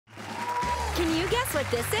Can you guess what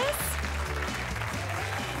this is?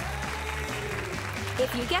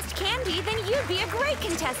 If you guessed candy, then you'd be a great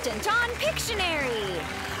contestant on Pictionary.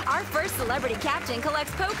 Our first celebrity captain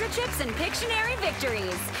collects poker chips and Pictionary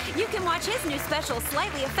victories. You can watch his new special,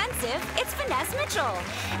 Slightly Offensive. It's Finesse Mitchell.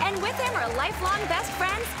 And with him are lifelong best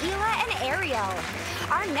friends, Ela and Ariel.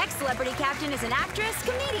 Our next celebrity captain is an actress,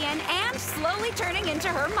 comedian, and slowly turning into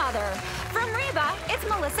her mother. From Reba, it's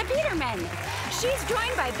Melissa Peterman. She's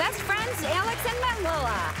joined by best friends, Alex and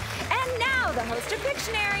Manuela. And now, the host of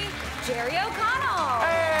Pictionary, Jerry O'Connell.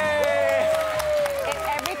 Hey!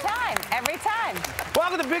 Every time.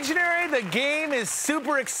 Welcome to Pictionary. The game is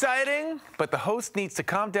super exciting, but the host needs to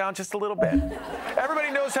calm down just a little bit.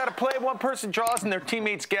 Everybody knows how to play. One person draws and their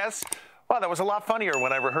teammates guess. Wow, that was a lot funnier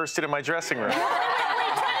when I rehearsed it in my dressing room.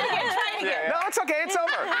 Try it again. No, it's okay. It's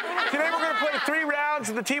over. Today we're going to play 3 rounds,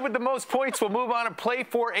 and the team with the most points will move on and play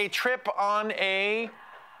for a trip on a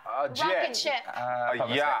jet. Rocket ship.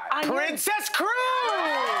 A yacht. Princess Cruise!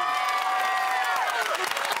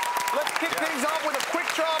 Let's kick things off with a quick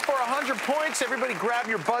draw for 100 points. Everybody grab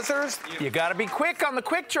your buzzers. You got to be quick on the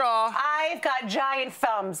quick draw. I've got giant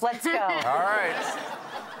thumbs. Let's go. All right.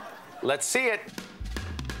 Let's see it.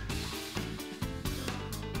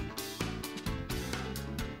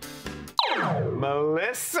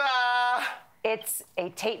 Melissa. It's a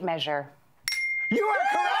tape measure. You are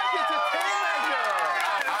correct. It's a tape measure.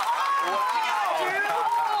 Wow.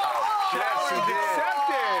 Yes, you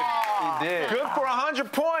did. Good for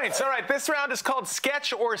 100 points. All right, this round is called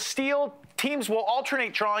Sketch or Steal. Teams will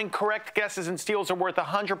alternate drawing. Correct guesses and steals are worth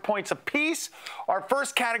 100 points apiece. Our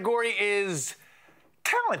first category is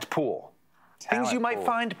Talent Pool. Things you might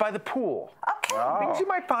find by the pool. Okay. Things you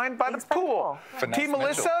might find by the pool. Finesse Team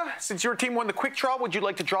Melissa, Mitchell. since your team won the quick draw, would you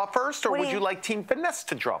like to draw first, or would you like Team Finesse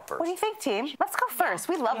to draw first? What do you think, team? Let's go first.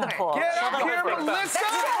 We love the pool. Get up here, Melissa!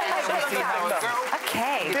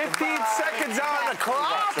 Okay. 15 seconds on the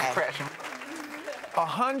clock.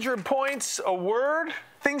 100 points a word.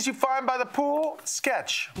 Things you find by the pool.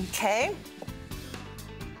 Sketch. Okay.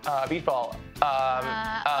 Beach ball.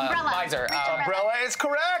 Umbrella. Visor. Umbrella is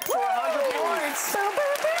correct for 100 points.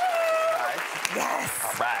 Yes.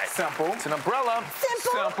 All right. Simple. It's an umbrella.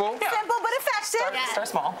 Simple. Yeah. Simple but effective. Start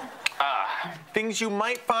small. Things you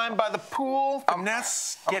might find by the pool.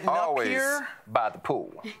 Finesse getting up Always here. by the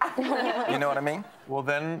pool. You know what I mean? Well,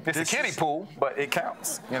 then It's a kiddie pool, but it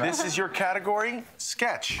counts. You know? This is your category.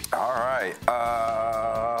 Sketch. All right.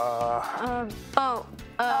 Boat.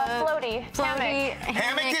 Floaty.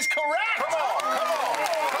 Hammock is correct. Come on. Uh-oh.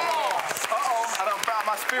 I done found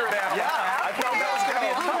my spirit animal. Yeah, I thought that was going to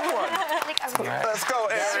be a tough one. Let's go,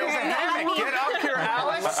 Ariel. Get up here,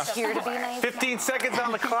 Alex. Here to be nice. 15 seconds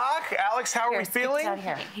on the clock. Alex, how are we feeling? Down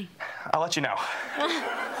here. I'll let you know.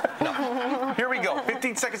 No. Here we go.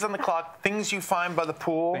 15 seconds on the clock. Things you find by the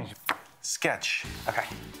pool. Okay. Sketch.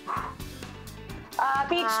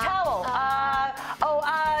 Beach towel.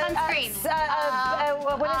 Sunscreen.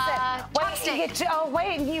 What is that?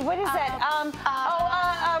 Chopstick. What is that?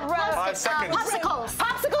 5 seconds.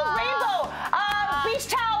 Popsicle. Rainbow. Beach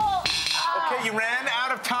towel. Okay, you ran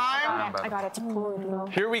out of time. I got it to pull.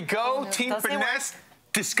 Here we go. Team Those they Finesse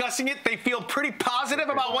discussing it. They feel pretty positive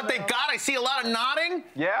about what they got. I see a lot of nodding.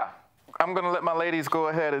 Yeah. I'm going to let my ladies go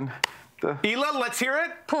ahead and... Ela, let's hear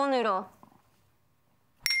it. Pool noodle.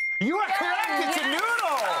 You are correct. It's a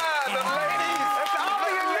noodle. the ladies. It's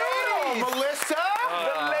only a noodle, Melissa.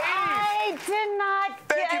 The ladies. I did not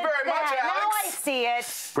Thank you very much, that. Alex. Now I see it.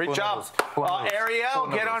 Great job. Ariel,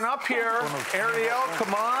 get on up here. Ariel,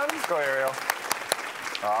 come on. Go, Ariel.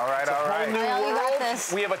 All right, all right. Whole new Ariel, you got world.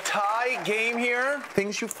 this. We have a tie game here.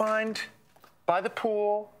 Things you find by the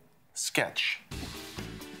pool. Sketch.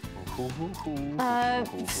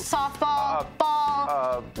 Softball.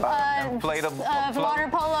 Ball. Inflatable. Water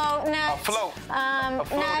polo. Net. A float.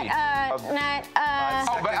 Net. Net.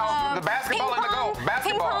 The basketball and the goal.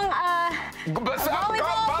 Basketball. Ping pong.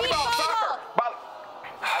 Volleyball, beach volleyball.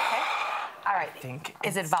 All right.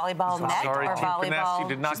 Is it volleyball net Sorry, or Team Finesse, volleyball? you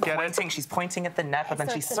did not get it. She's pointing at the net, but then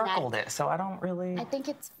So she it's the net. circled it, so I don't really... I think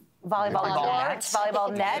it's Volleyball Volleyball net. net.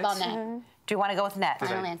 Volleyball net. Volleyball net. Do you want to go with net?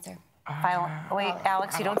 Final answer. Wait,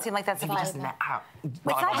 Alex, you don't seem like that's a Volleyball. Just net. It's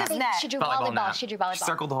not just net. She drew Volleyball volleyball. net. She drew volleyball. She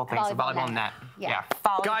circled the whole thing, so volleyball net. Yeah.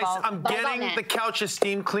 Volleyball. Guys, I'm getting net. the couches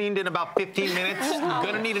steam cleaned in about 15 minutes. I'm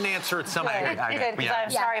going to need an answer at some point. Good, because I'm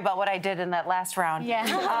sorry about what I did in that last round. Yeah.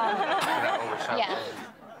 Yeah.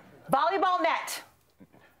 Volleyball net.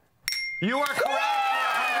 You are correct.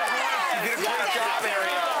 You did a great job,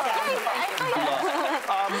 Ariel.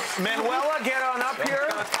 Manuela, get on up here.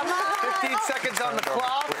 15 seconds on the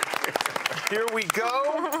clock. Here we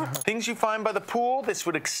go. Things you find by the pool. This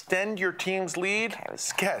would extend your team's lead.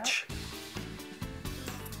 Sketch.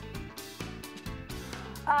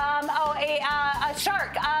 A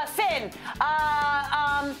shark, fin,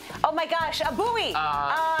 oh my gosh, a buoy,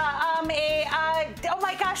 oh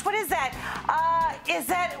my gosh, what is that?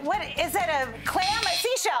 What is that, a clam, a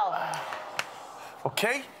seashell?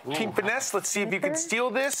 Okay, Team Finesse, let's see if you can steal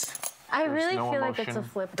this. I really feel like it's a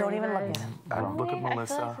flipper. Don't even look at it. Look at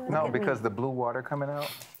Melissa. No, because the blue water coming out.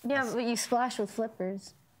 Yeah, but you splash with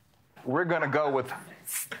flippers. We're gonna go with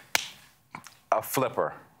a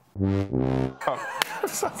flipper. I'm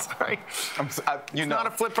so sorry. You know. Not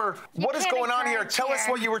a flipper. What is can't going on here? encourage Tell us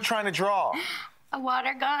here. what you were trying to draw. A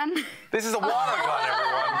water gun. This is a water gun,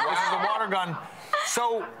 everyone. This is a water gun.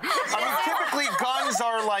 So, I mean, typically guns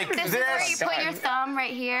are like this. This is where you put your thumb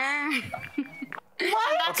right here.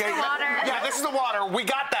 What? That's the water. Yeah, this is the water. We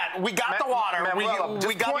got that. We got the water. Manuela,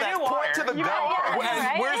 We got that. point to the gun.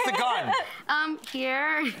 And where's the gun?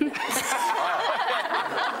 Here.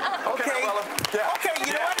 Okay. Yeah. Okay,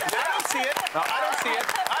 you know what? I don't see it. I don't see it.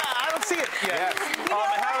 I don't see it yet.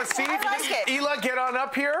 Have a seat. I like it. Ela, get on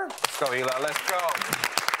up here. Let's go, Ela. Let's go.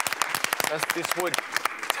 This would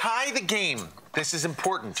tie the game. This is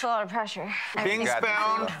important. It's a lot of pressure. Things got this,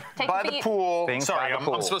 found Ela. Take by the the beat. pool. Things Sorry, by the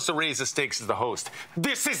pool. I'm supposed to raise the stakes as the host.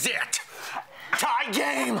 This is it. Tie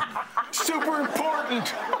game. Super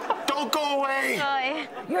important. Don't go away. Joy.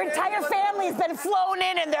 Your entire family's been flown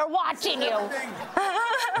in and they're watching you.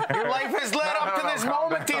 Your life has led up to this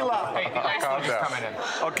moment, Ela. Calm down. Coming in.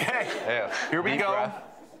 Okay. Yeah. Here we Deep go. breath.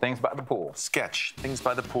 Things by the pool. Sketch. Things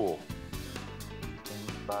by the pool.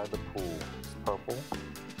 Things by the pool. It's purple.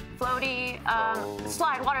 Floaty,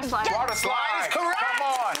 slide, water slide. Water slide. Is correct. Come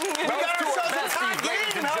on. We got ourselves a tie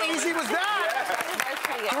game. How easy was that?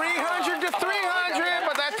 300 to 300,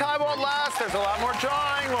 but that tie won't last. There's a lot more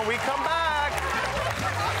drawing when we come back.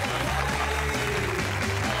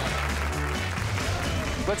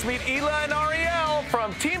 Let's meet Ela and Ariel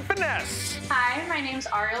from Team Finesse. Hi, my name's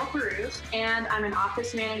Ariel Baruz, and I'm an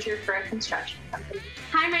office manager for a construction company.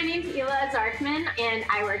 Hi, my name's Ela Zarkman, and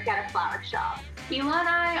I work at a flower shop. Ela and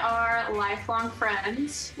I are lifelong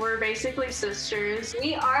friends. We're basically sisters.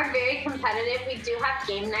 We are very competitive. We do have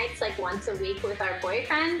game nights like once a week with our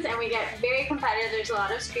boyfriends, and we get very competitive. There's a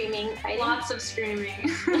lot of screaming, fighting. Lots of screaming.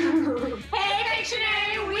 Hey,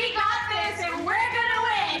 Pictionary, we got this, and we're gonna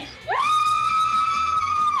win!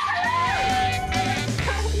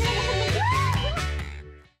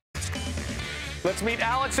 Let's meet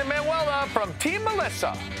Alex and Manuela from Team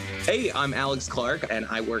Melissa. Hey, I'm Alex Clark, and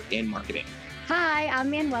I work in marketing. Hi, I'm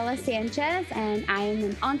Manuela Sanchez, and I am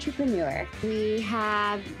an entrepreneur. We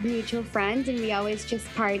have mutual friends, and we always just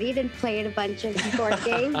partied and played a bunch of board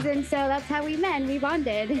games, and so that's how we met, and we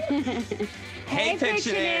bonded. Hey,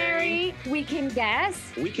 Pictionary. We can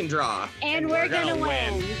guess, We can draw. and we're gonna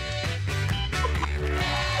win.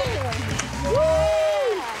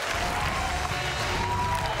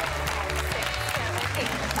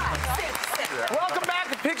 Welcome back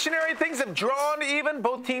to Pictionary. Things have drawn even.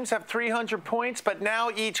 Both teams have 300 points, but now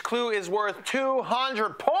each clue is worth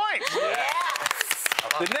 200 points.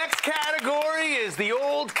 The next category is the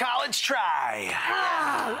old college try.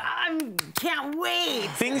 I can't wait.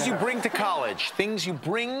 Things you bring to college. Things you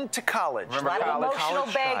bring to college. Remember A lot of college? emotional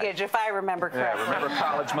baggage, if I remember correctly. Yeah, remember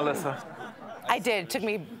college, Melissa? I did. It took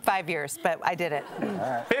me 5 years, but I did it.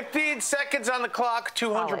 15 seconds on the clock,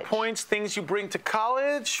 200 College. points. Things you bring to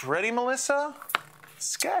college. Ready, Melissa?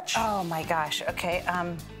 Sketch. Oh my gosh. Okay.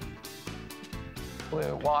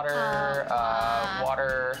 Blue, water,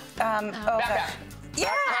 water. Backpack. Yeah.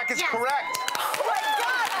 Backpack is correct. Oh my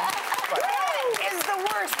God. That is the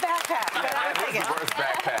worst backpack. But I'll That take is it. the worst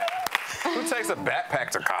backpack. Who takes a backpack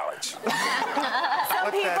to college?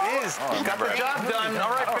 What that is. Got the job done. All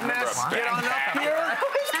right, Finesse, get on up here.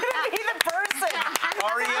 Who's gonna be the person?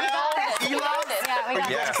 Ariel, Ela, Yeah, we got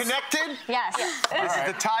Yes. connected? Yes. This is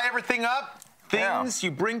to tie everything up. Things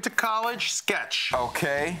you bring to college. Sketch.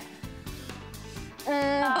 Okay.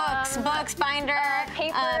 Books, binder,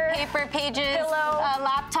 paper, pages, Pillow,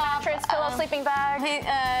 laptop, mattress, pillow, sleeping bag,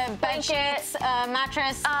 bed sheets,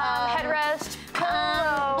 mattress, headrest,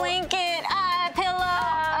 pillow. blanket,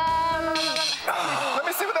 pillow. Let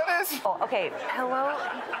me see what that is. Oh, okay. Pillow.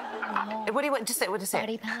 What do you want? Just say. What to say?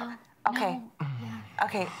 Body pillow. Okay.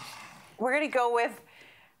 Okay. We're gonna go with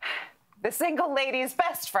the single lady's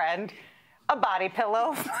best friend, a body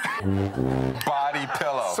pillow. Body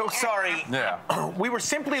pillow. So sorry. Yeah. We were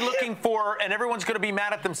simply looking for, and everyone's going to be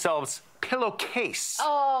mad at themselves, pillowcase.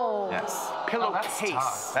 Oh. Yes.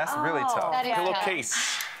 Pillowcase. That's really tough. That is tough. Pillowcase.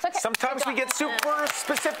 Sometimes we get super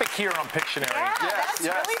specific here on Pictionary. Yeah, that's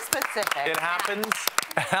really specific. It happens.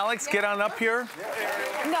 Alex, get on up here.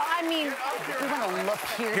 No, I mean, we want to look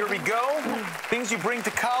here. Here we go. Things you bring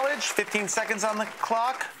to college. 15 seconds on the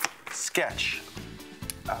clock. Sketch.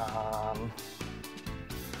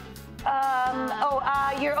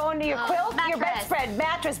 Your quilt, your bedspread,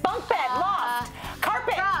 mattress, bunk bed, loft,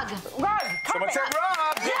 carpet, rug, carpet. Someone said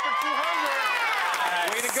rug. Good for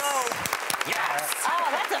 200. Way to go. Yes. Oh,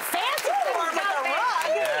 that's a fancy form of a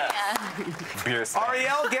rug. Beer stand.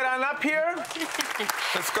 Ariel, get on up here.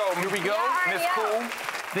 Let's go. Here we go. Yeah, Miss Cool.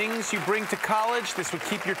 Things you bring to college. This would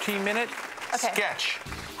keep your team in it. Okay. Sketch.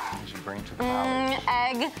 Things you bring to college.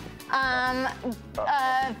 Egg,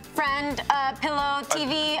 friend, pillow,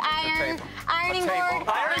 TV, iron, ironing board.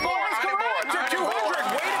 Ironing board is correct. You're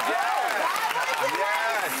 200. Way to go.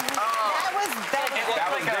 That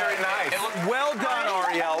was very nice. Well done,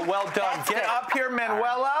 Ariel. Well done. Get up here,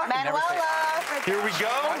 Manuela. Here we go.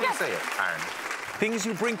 How do you say it? Iron. Things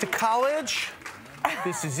you bring to college.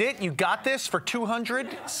 This is it. You got this for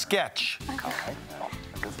 200. Sketch. Okay.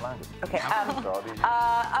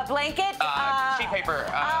 A blanket. Sheet paper.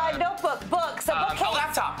 Notebook. Books. A bookcase. A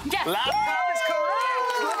laptop. Yes. Laptop is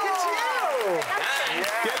correct. Look at you.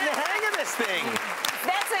 Getting the hang of this thing.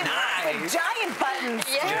 That's a giant buttons.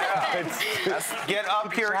 Get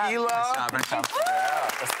up here, Ela. Let's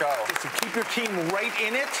go. So keep your team right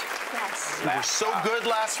in it. Yes. You were so good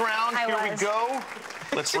last round. Here we go.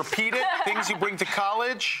 Let's repeat it. Things you bring to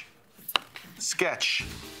college. Sketch.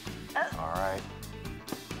 All right.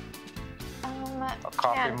 A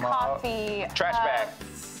coffee mug. Coffee. Trash bag.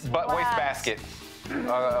 Waste basket.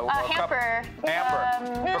 Hamper. Hamper.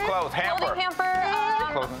 For clothes. Hamper. Clothing hamper.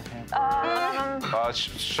 Clothing hamper.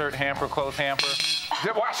 Shirt hamper. Clothes hamper.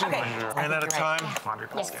 Washing machine. Ran out of time.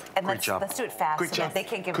 And Great job. Let's do it fast. Great job. They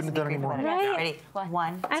can't give Couldn't us have done any any more. grief. Ready?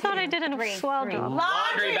 One. I thought I did a swell job.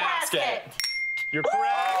 Laundry basket. You're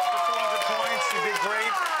correct for 200 points. You did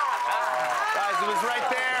great. Guys, it was right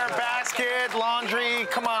there. Basket, laundry,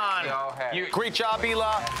 come on. Great job,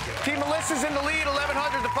 Ela. Team Melissa's in the lead,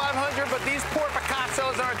 1,100 to 500, but these poor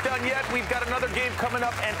Picassos aren't done yet. We've got another game coming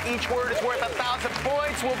up, and each word is worth 1,000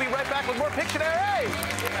 points. We'll be right back with more Pictionary.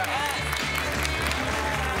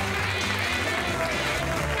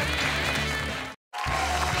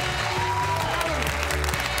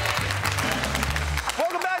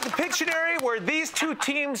 Welcome back to Pictionary, where these two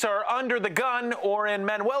teams are under the gun, or in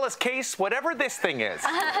Manuela's case, whatever this thing is.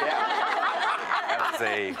 That was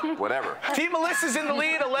a whatever. Team Melissa's in the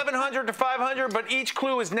lead, 1,100 to 500, but each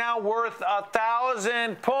clue is now worth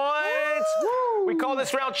 1,000 points. Woo! We call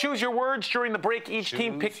this round Choose Your Words. During the break, each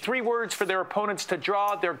team picked 3 words for their opponents to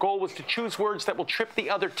draw. Their goal was to choose words that will trip the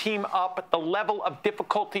other team up. The level of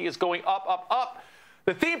difficulty is going up, up, up.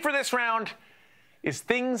 The theme for this round is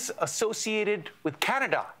things associated with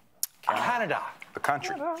Canada. Canada. The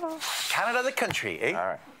country. Canada, the country, eh? All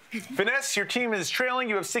right. Finesse, your team is trailing.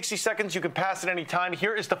 You have 60 seconds. You can pass at any time.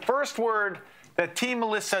 Here is the first word that Team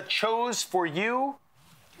Melissa chose for you.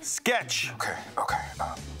 Sketch. Okay.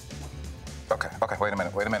 Wait a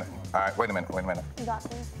minute. All right, wait a minute. You got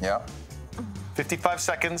this. Yeah. 55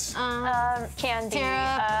 seconds. Candy.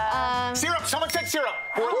 Syrup. Someone said syrup.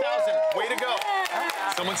 4,000. Way to go.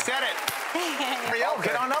 Someone said it. Ariel,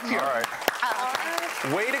 get on up here. All right.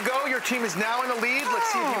 Way to go. Your team is now in the lead.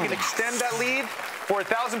 Let's see if you can extend that lead for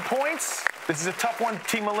 1,000 points. This is a tough one,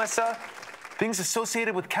 Team Melissa. Things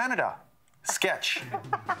associated with Canada. Sketch.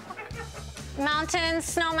 Mountains,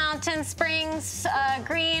 snow mountains, springs,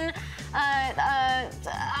 green,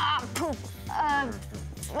 poop.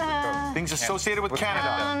 Things associated with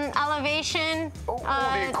Canada. Elevation.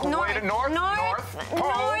 North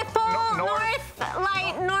North Pole.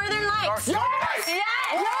 Northern Lights. Yes!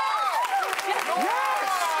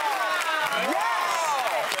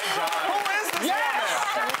 Who is this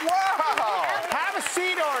woman? Wow! Have a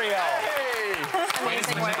seat, Ariel.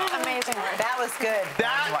 Amazing work. That was good.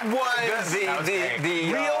 That was the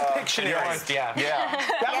real Pictionary.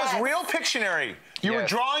 That was real Pictionary. You were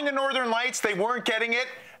drawing the Northern Lights. They weren't getting it.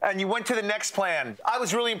 And you went to the next plan. I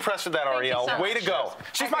was really impressed with that, Ariel. Way to go.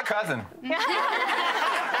 She's my cousin.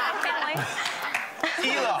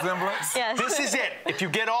 Ela, this is it. If you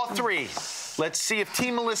get all 3, let's see if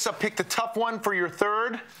Team Melissa picked a tough one for your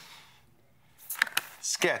third.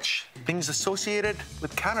 Sketch. Things associated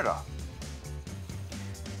with Canada.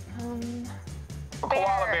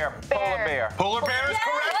 Koala bear. Polar bear. Polar bear is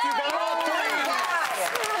correct. You got all 3.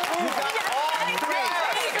 You got all 3.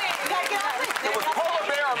 It was polar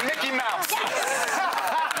bear or Mickey Mouse.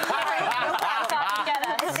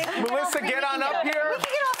 Melissa, get on up here. You can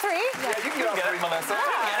get all 3. Yeah, you can get all 3, Melissa.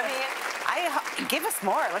 Give us us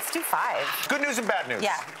more. Let's do 5. Good news and bad news.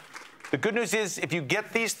 Yeah. The good news is if you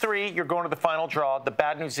get these 3, you're going to the final draw. The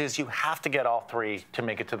bad news is you have to get all 3 to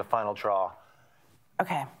make it to the final draw.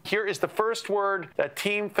 Okay. Here is the first word that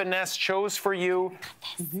Team Finesse chose for you.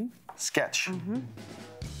 Sketch.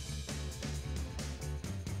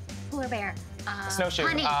 Polar bear. Snowshoe.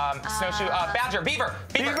 Honey. Snowshoe. Badger. Beaver.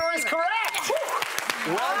 Beaver is correct.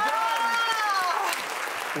 Well done.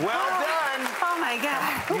 Well done. Oh my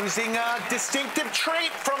God. Using a distinctive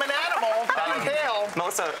trait from an animal, tail.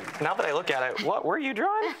 Melissa, now that I look at it, what were you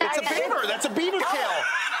drawing? It's a beaver. That's a beaver tail.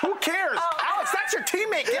 Who cares? Alex, that's your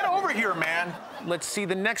teammate. Get over here, man. Let's see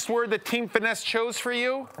the next word that Team Finesse chose for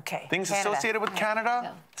you. Okay. Things Canada. associated with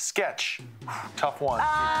Canada. Sketch. Tough one.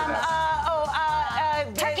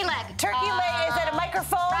 Turkey leg. Turkey leg. Is it a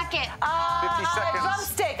microphone? Racket. 50 seconds.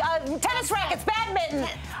 Drumstick. Tennis rackets. Badminton.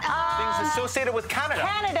 Things associated with Canada.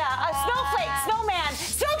 Canada. Snowflake. Snowman.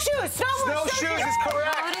 Snowshoes. Snowshoes is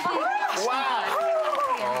correct. Wow.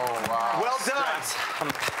 Oh, wow. Well done.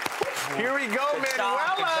 Here we go,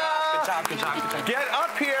 Manuela. Good job. Get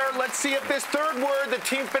up here. Let's see if this third word that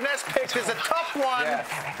Team Finesse picked is a tough one.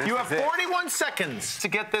 Yes, You have 41 seconds to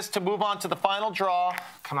get this to move on to the final draw.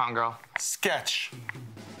 Come on, girl. Sketch.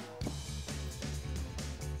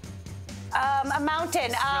 A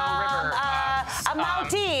mountain. River. A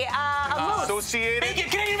mountie. A moose. Associated. Bacon.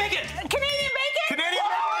 Canadian bacon. Canadian bacon. Canadian.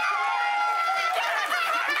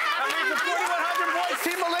 That leaves the 4,100 points.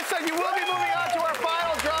 Team Melissa, you will be moving on to our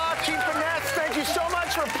final draw. Team Finesse, thank you so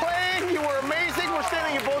much for playing. You were amazing. We're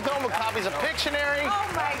sending you both home with copies of Pictionary. Oh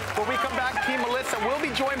my. When we come back, Team Melissa will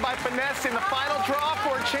be joined by Finesse in the final draw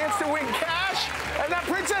for a chance to win cash and that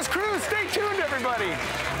Princess Cruise. Stay tuned, everybody.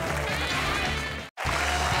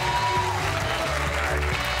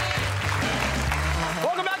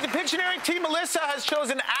 Welcome back to Pictionary. Team Melissa has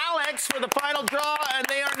chosen Alex for the final draw, and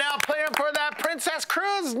they are now playing for that Princess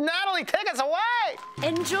Cruise. Natalie, take us away.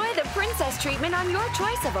 Enjoy the princess treatment on your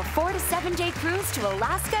choice of a 4 to 7 day cruise to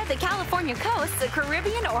Alaska, the California coast, the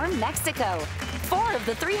Caribbean, or Mexico. 4 of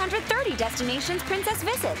the 330 destinations Princess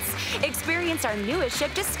visits. Experience our newest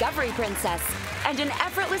ship, Discovery Princess, and an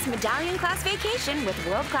effortless medallion-class vacation with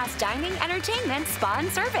world-class dining, entertainment, spa,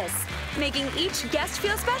 and service. Making each guest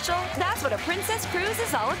feel special, that's what a Princess Cruise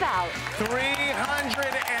is all about.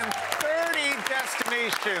 330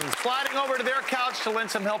 destinations. Sliding over to their couch to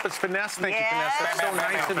lend some help is Finesse. Thank you, Finesse. That's so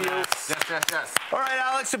nice of you. Yes. All right,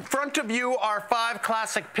 Alex, in front of you are 5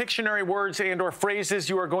 classic Pictionary words and or phrases.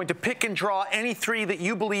 You are going to pick and draw any 3 that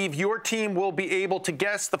you believe your team will be able to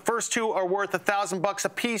guess. The first 2 are worth $1,000 a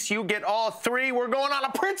piece. You get all 3. We're going on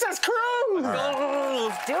a Princess Cruise.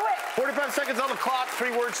 Let's do it. 45 seconds on the clock.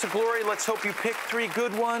 3 words to glory. Let's hope you pick 3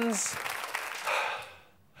 good ones.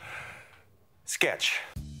 Sketch.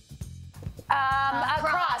 A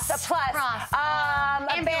cross. A plus.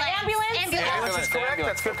 Ambulance. Ambulance is correct.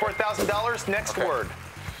 That's good for $1,000. Next word.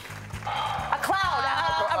 A cloud.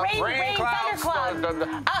 A rain thundercloud.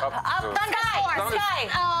 Sky.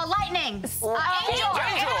 Lightning. Angel.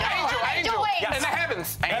 Yes. In the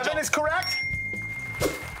heavens. Heaven is correct.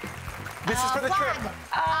 This is for the trip.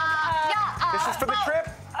 This is for the trip.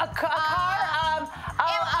 A car.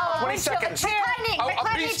 20 seconds. A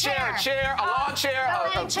beach chair. A lawn chair.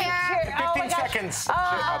 A chair. 15 seconds.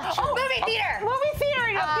 Movie theater. Movie theater.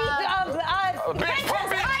 You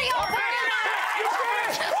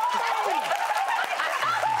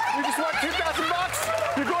just won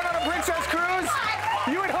 $2,000. You're going on a Princess Cruise.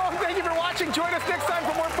 You at home, thank you for watching. Join us next time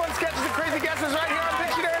for more fun sketches and crazy guesses right here on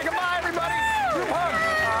Pictionary. Goodbye, everybody. Group hug.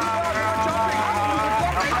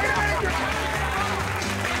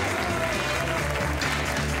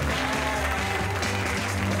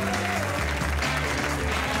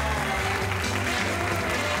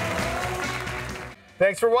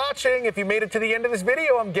 Thanks for watching. If you made it to the end of this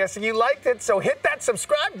video, I'm guessing you liked it. So hit that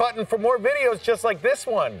subscribe button for more videos just like this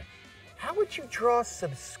one. How would you draw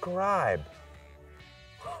subscribe?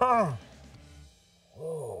 Huh.